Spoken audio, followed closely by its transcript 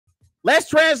let's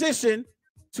transition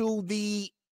to the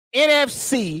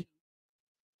NFC.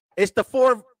 It's the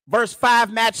 4 versus 5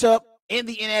 matchup in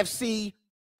the NFC.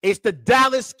 It's the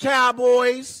Dallas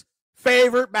Cowboys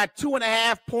favored by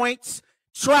 2.5 points,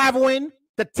 traveling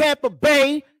to Tampa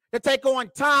Bay to take on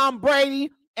Tom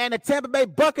Brady and the Tampa Bay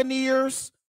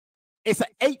Buccaneers. It's an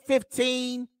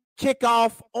 8:15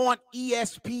 kickoff on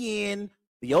ESPN.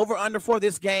 The over-under for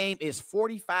this game is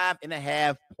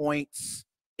 45.5 points.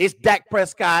 It's Dak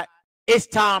Prescott. It's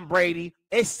Tom Brady.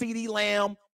 It's CeeDee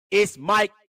Lamb. It's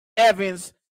Mike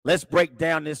Evans. Let's break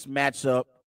down this matchup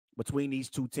between these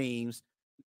two teams.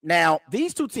 Now,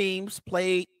 these two teams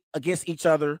played against each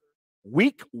other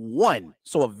week 1,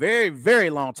 so a very, very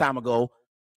long time ago.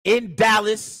 In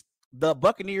Dallas, the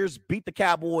Buccaneers beat the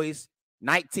Cowboys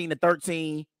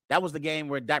 19-13. That was the game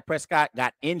where Dak Prescott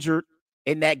got injured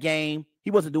in that game.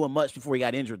 He wasn't doing much before he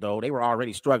got injured, though. They were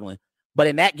already struggling. But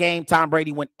in that game, Tom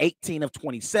Brady went 18 of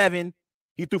 27.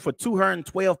 He threw for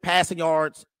 212 passing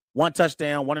yards, 1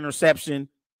 touchdown, 1 interception.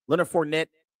 Leonard Fournette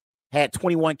had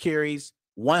 21 carries,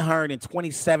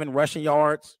 127 rushing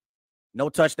yards, no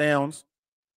touchdowns.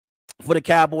 For the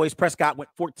Cowboys, Prescott went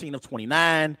 14 of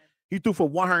 29. He threw for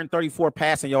 134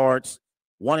 passing yards,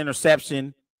 1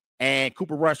 interception, and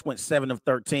Cooper Rush went 7 of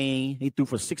 13. He threw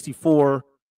for 64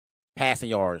 passing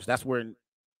yards. That's where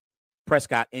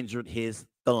Prescott injured his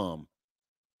thumb.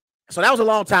 So that was a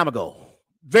long time ago.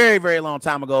 Very, very long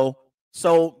time ago.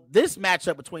 So this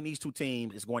matchup between these two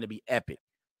teams is going to be epic.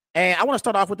 And I want to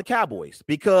start off with the Cowboys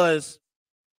because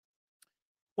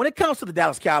when it comes to the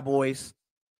Dallas Cowboys,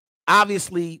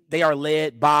 obviously they are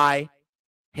led by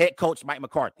head coach Mike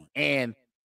McCarthy. And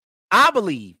I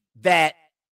believe that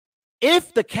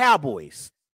if the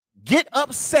Cowboys get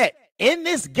upset in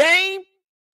this game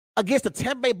against the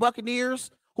Tampa Bay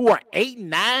Buccaneers, who are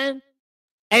 8-9,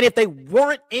 and if they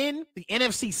weren't in the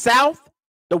NFC South,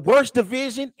 the worst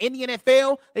division in the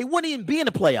NFL, they wouldn't even be in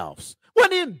the playoffs.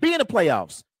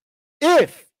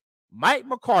 If Mike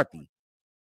McCarthy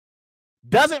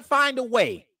doesn't find a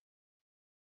way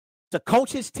to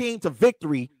coach his team to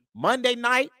victory Monday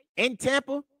night in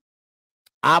Tampa,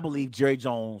 I believe Jerry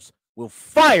Jones will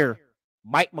fire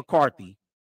Mike McCarthy,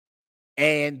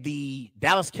 and the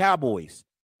Dallas Cowboys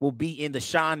will be in the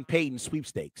Sean Payton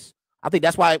sweepstakes. I think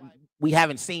that's why we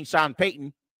haven't seen Sean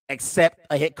Payton accept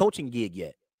a head coaching gig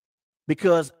yet,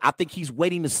 because I think he's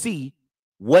waiting to see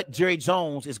what Jerry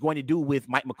Jones is going to do with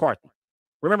Mike McCarthy.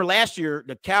 Remember last year,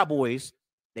 the Cowboys,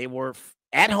 they were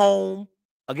at home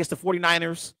against the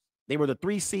 49ers. They were the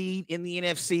 3 seed in the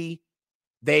NFC.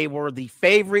 They were the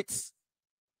favorites,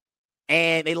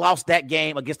 and they lost that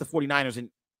game against the 49ers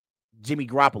and Jimmy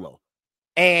Garoppolo.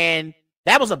 And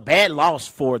that was a bad loss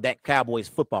for that Cowboys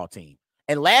football team.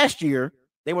 And last year,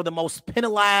 they were the most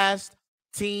penalized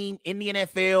team in the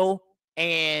NFL,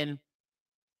 and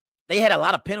they had a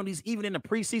lot of penalties even in the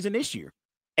preseason this year.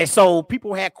 And so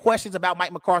people had questions about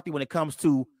Mike McCarthy when it comes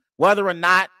to whether or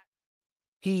not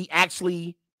he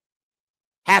actually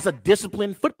has a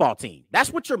disciplined football team.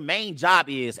 That's what your main job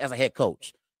is as a head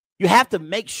coach. You have to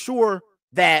make sure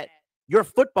that your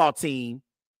football team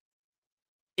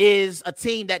is a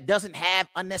team that doesn't have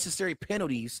unnecessary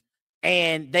penalties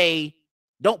and they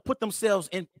don't put themselves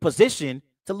in position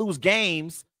to lose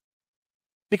games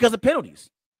because of penalties.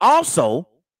 Also,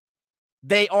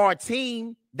 they are a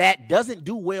team that doesn't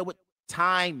do well with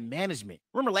time management.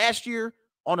 Remember last year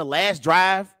on the last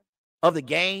drive of the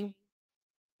game,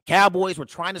 Cowboys were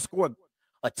trying to score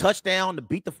a touchdown to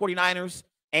beat the 49ers,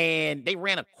 and they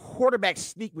ran a quarterback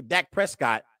sneak with Dak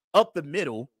Prescott up the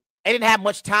middle. They didn't have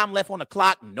much time left on the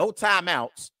clock, no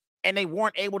timeouts, and they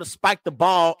weren't able to spike the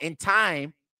ball in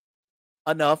time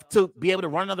enough to be able to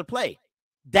run another play.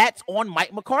 That's on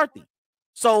Mike McCarthy.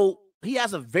 So he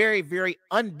has a very, very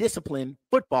undisciplined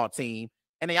football team,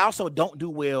 and they also don't do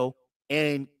well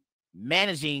in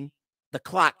managing the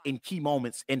clock in key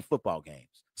moments in football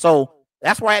games. So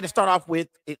that's why I had to start off with,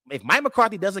 if Mike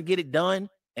McCarthy doesn't get it done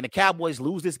and the Cowboys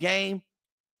lose this game,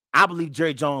 I believe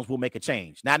Jerry Jones will make a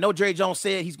change. Now, I know Jerry Jones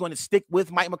said he's going to stick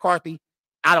with Mike McCarthy.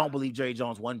 I don't believe Jerry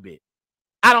Jones one bit.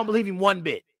 I don't believe him one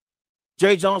bit.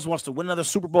 Jerry Jones wants to win another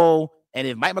Super Bowl, and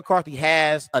if Mike McCarthy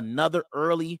has another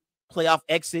early playoff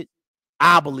exit,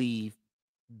 I believe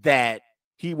that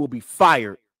he will be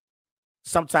fired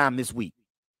sometime this week.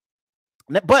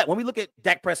 But when we look at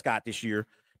Dak Prescott this year,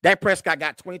 Dak Prescott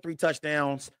got 23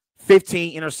 touchdowns,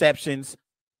 15 interceptions,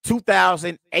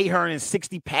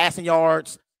 2,860 passing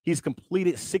yards. He's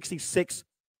completed 66%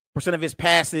 of his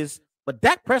passes. But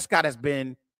Dak Prescott has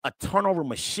been a turnover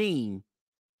machine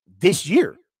this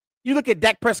year. You look at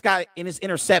Dak Prescott in his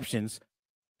interceptions.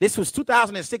 This was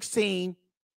 2016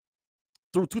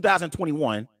 through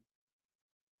 2021.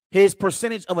 his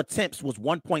percentage of attempts was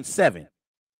 1.7.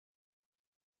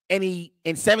 And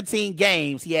in 17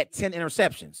 games, he had 10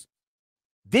 interceptions.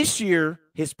 This year,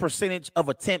 his percentage of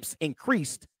attempts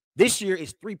increased. This year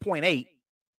is 3.8.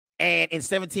 And in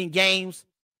 17 games,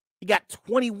 he got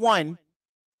 21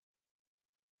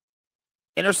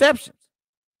 interceptions.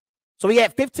 So he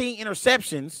had 15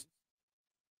 interceptions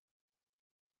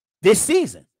this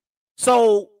season.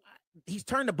 So he's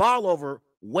turned the ball over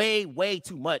way, way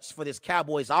too much for this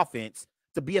Cowboys offense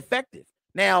to be effective.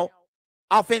 Now,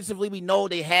 offensively, we know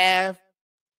they have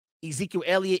Ezekiel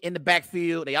Elliott in the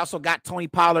backfield. They also got Tony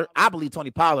Pollard. I believe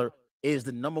Tony Pollard is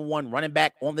the number one running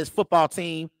back on this football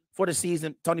team for the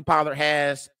season. Tony Pollard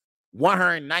has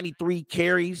 193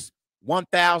 carries,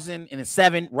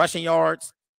 1,007 rushing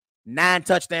yards, 9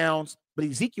 touchdowns. But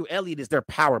Ezekiel Elliott is their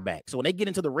power back. So when they get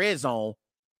into the red zone,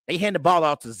 they hand the ball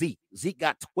out to Zeke. Zeke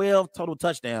got 12 total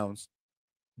touchdowns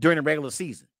during the regular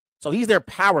season. So he's their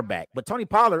power back. But Tony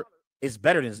Pollard is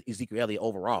better than Ezekiel Elliott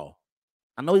overall.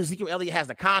 I know Ezekiel Elliott has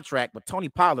the contract, but Tony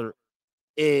Pollard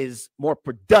is more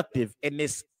productive in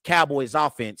this Cowboys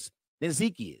offense than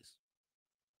Zeke is.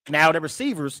 Now, the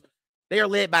receivers, they are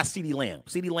led by CeeDee Lamb.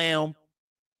 CeeDee Lamb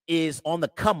is on the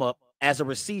come up as a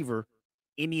receiver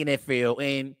in the NFL.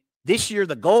 And this year,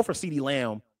 the goal for CeeDee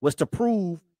Lamb was to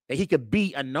prove that he could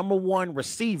be a number one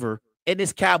receiver in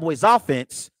this Cowboys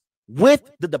offense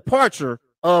with the departure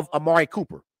of Amari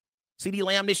Cooper. CeeDee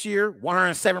Lamb this year,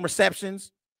 107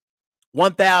 receptions,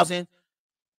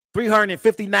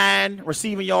 1,359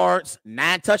 receiving yards,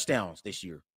 9 touchdowns this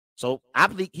year. So I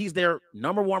believe he's their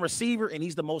number one receiver, and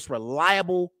he's the most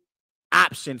reliable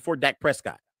option for Dak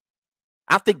Prescott.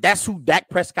 I think that's who Dak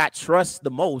Prescott trusts the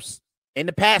most in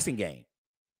the passing game.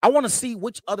 I want to see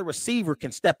which other receiver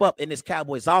can step up in this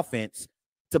Cowboys offense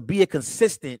to be a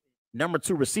consistent number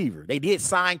 2 receiver. They did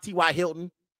sign T.Y. Hilton,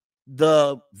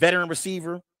 the veteran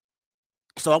receiver.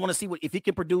 So I want to see if he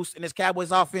can produce in this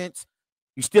Cowboys offense.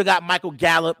 You still got Michael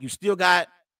Gallup. You still got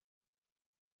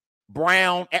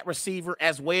Brown at receiver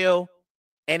as well.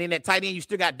 And in that tight end, you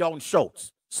still got Dalton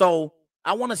Schultz. So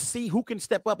I want to see who can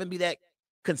step up and be that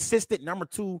consistent number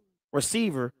 2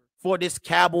 receiver for this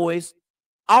Cowboys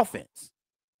offense.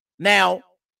 Now,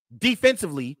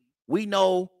 defensively, we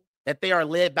know that they are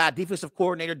led by defensive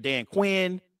coordinator Dan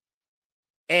Quinn.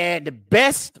 And the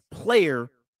best player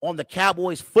on the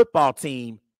Cowboys football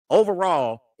team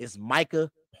overall is Micah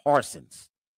Parsons.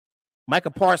 Micah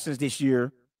Parsons this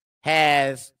year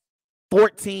has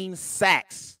 14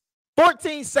 sacks.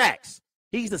 14 sacks.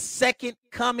 He's the second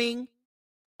coming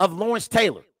of Lawrence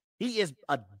Taylor. He is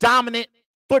a dominant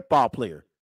football player.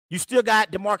 You still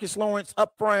got DeMarcus Lawrence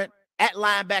up front. At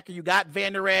linebacker, you got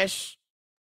Van Der Esch.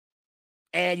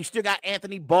 And you still got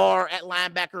Anthony Barr at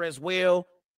linebacker as well.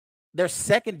 Their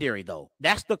secondary, though,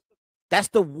 that's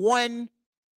the one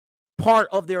part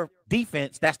of their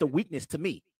defense that's the weakness to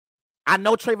me. I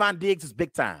know Trayvon Diggs is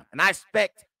big time, and I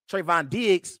expect Trayvon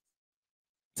Diggs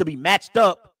to be matched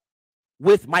up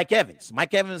with Mike Evans.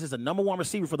 Mike Evans is a number 1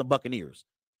 receiver for the Buccaneers.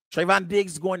 Trayvon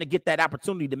Diggs is going to get that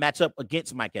opportunity to match up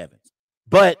against Mike Evans.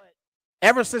 But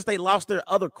ever since they lost their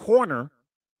other corner,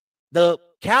 the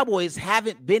Cowboys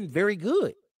haven't been very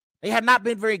good. They have not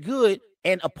been very good,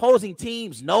 and opposing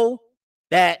teams know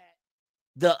that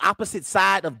the opposite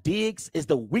side of Diggs is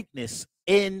the weakness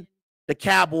in the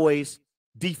Cowboys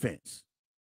defense.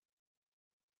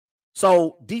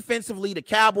 So defensively, the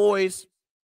Cowboys,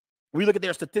 we look at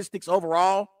their statistics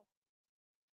overall,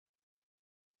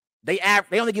 they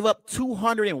only give up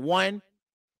 201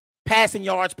 passing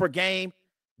yards per game.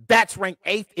 That's ranked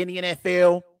 8th in the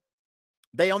NFL.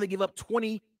 They only give up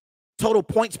 20 total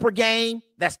points per game.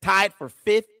 That's tied for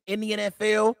 5th in the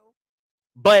NFL.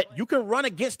 But you can run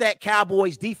against that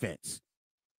Cowboys defense.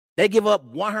 They give up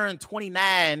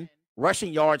 129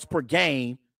 rushing yards per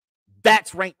game.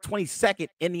 That's ranked 22nd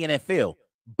in the NFL.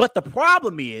 But the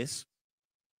problem is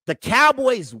the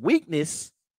Cowboys'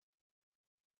 weakness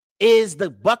is the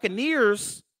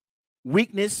Buccaneers'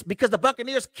 weakness because the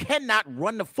Buccaneers cannot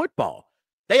run the football.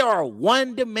 They are a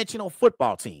one-dimensional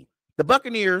football team. The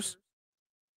Buccaneers,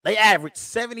 they average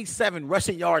 77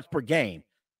 rushing yards per game.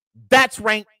 That's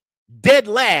ranked dead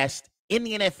last in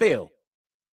the NFL.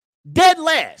 Dead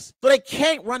last. So they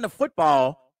can't run the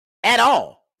football at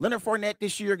all. Leonard Fournette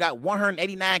this year got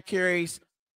 189 carries,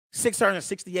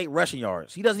 668 rushing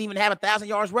yards. He doesn't even have 1,000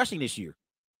 yards rushing this year.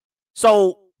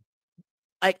 So,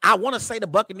 I want to say the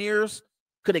Buccaneers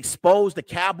could expose the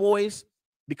Cowboys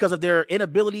because of their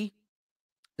inability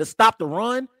to stop the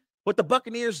run, but the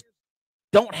Buccaneers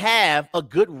don't have a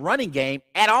good running game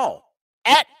at all.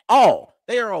 At all.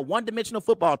 They are a one-dimensional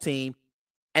football team,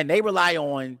 and they rely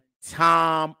on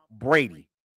Tom Brady.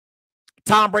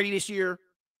 Tom Brady this year,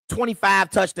 25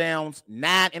 touchdowns,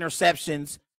 9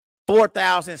 interceptions,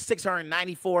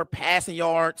 4,694 passing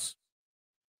yards.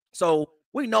 So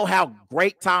we know how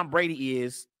great Tom Brady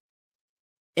is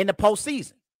in the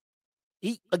postseason.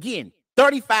 Again,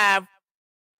 35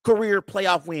 career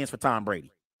playoff wins for Tom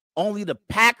Brady. Only the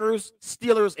Packers,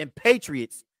 Steelers, and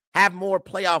Patriots have more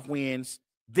playoff wins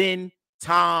than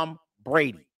Tom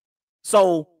Brady.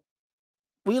 So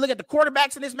when you look at the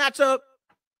quarterbacks in this matchup,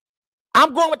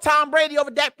 I'm going with Tom Brady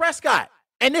over Dak Prescott.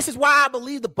 And this is why I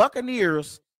believe the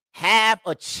Buccaneers have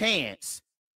a chance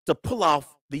to pull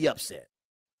off the upset.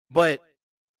 But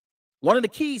one of the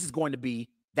keys is going to be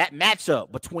that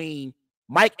matchup between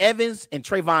Mike Evans and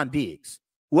Trayvon Diggs.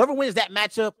 Whoever wins that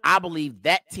matchup, I believe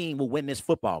that team will win this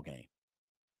football game.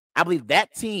 I believe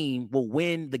that team will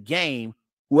win the game,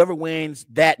 whoever wins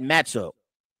that matchup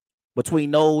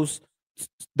between those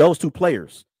two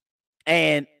players.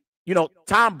 And, you know,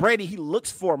 Tom Brady, he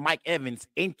looks for Mike Evans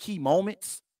in key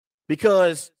moments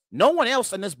because no one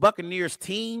else on this Buccaneers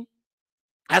team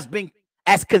has been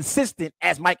as consistent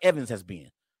as Mike Evans has been.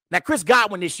 Now, Chris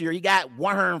Godwin this year, he got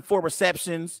 104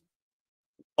 receptions,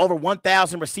 over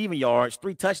 1,000 receiving yards,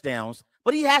 3 touchdowns,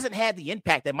 but he hasn't had the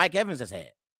impact that Mike Evans has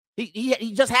had.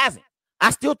 He just hasn't.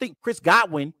 I still think Chris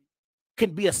Godwin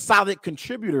can be a solid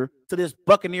contributor to this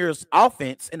Buccaneers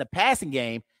offense in the passing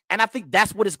game, and I think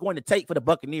that's what it's going to take for the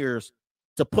Buccaneers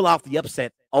to pull off the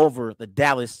upset over the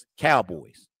Dallas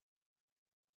Cowboys.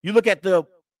 You look at the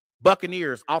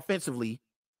Buccaneers offensively,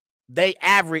 they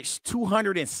averaged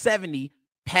 270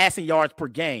 passing yards per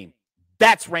game.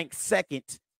 That's ranked second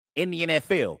in the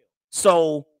NFL.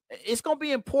 So it's going to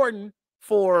be important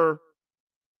for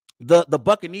the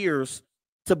Buccaneers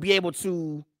to be able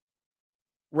to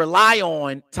rely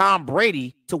on Tom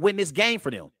Brady to win this game for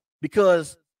them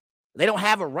because they don't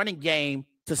have a running game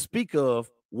to speak of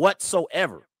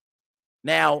whatsoever.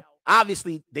 Now,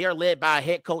 obviously, they are led by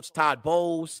head coach Todd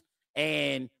Bowles,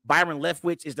 and Byron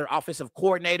Leftwich is their offensive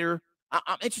coordinator.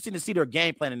 I'm interested to see their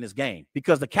game plan in this game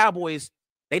because the Cowboys,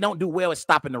 they don't do well at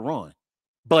stopping the run.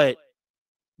 But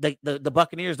the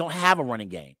Buccaneers don't have a running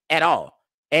game at all.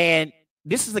 And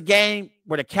this is a game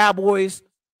where the Cowboys,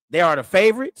 they are the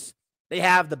favorites. They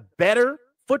have the better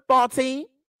football team,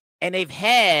 and they've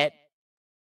had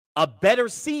a better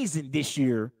season this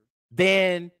year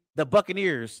than the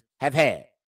Buccaneers have had.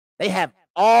 They have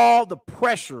all the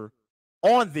pressure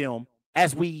on them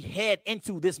as we head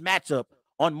into this matchup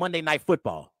on Monday Night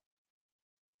Football.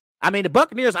 I mean, the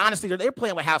Buccaneers, honestly, they're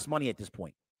playing with house money at this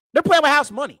point. They're playing with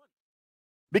house money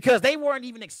because they weren't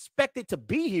even expected to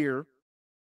be here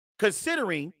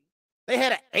considering they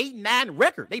had an 8-9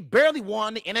 record. They barely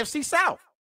won the NFC South.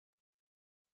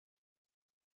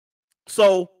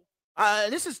 So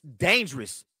this is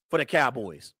dangerous for the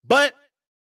Cowboys. But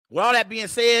with all that being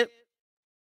said,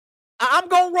 I'm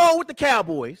going to roll with the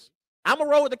Cowboys. I'm going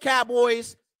to roll with the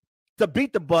Cowboys to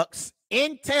beat the Bucs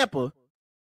in Tampa.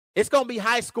 It's going to be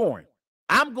high scoring.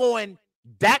 I'm going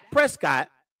Dak Prescott,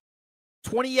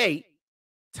 28,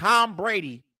 Tom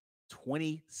Brady,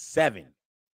 27.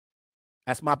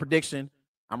 That's my prediction.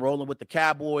 I'm rolling with the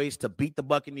Cowboys to beat the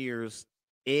Buccaneers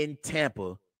in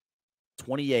Tampa,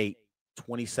 28-27.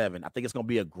 I think it's going to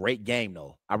be a great game,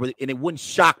 though. And it wouldn't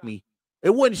shock me.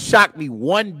 It wouldn't shock me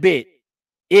one bit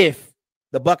if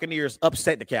the Buccaneers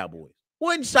upset the Cowboys.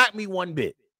 Wouldn't shock me one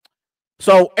bit.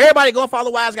 So everybody go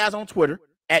follow Wise Guys on Twitter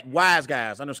at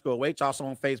WiseGuys_H. Also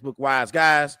on Facebook, Wise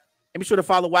Guys. And be sure to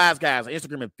follow Wise Guys on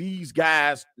Instagram at These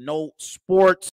Guys Know Sports.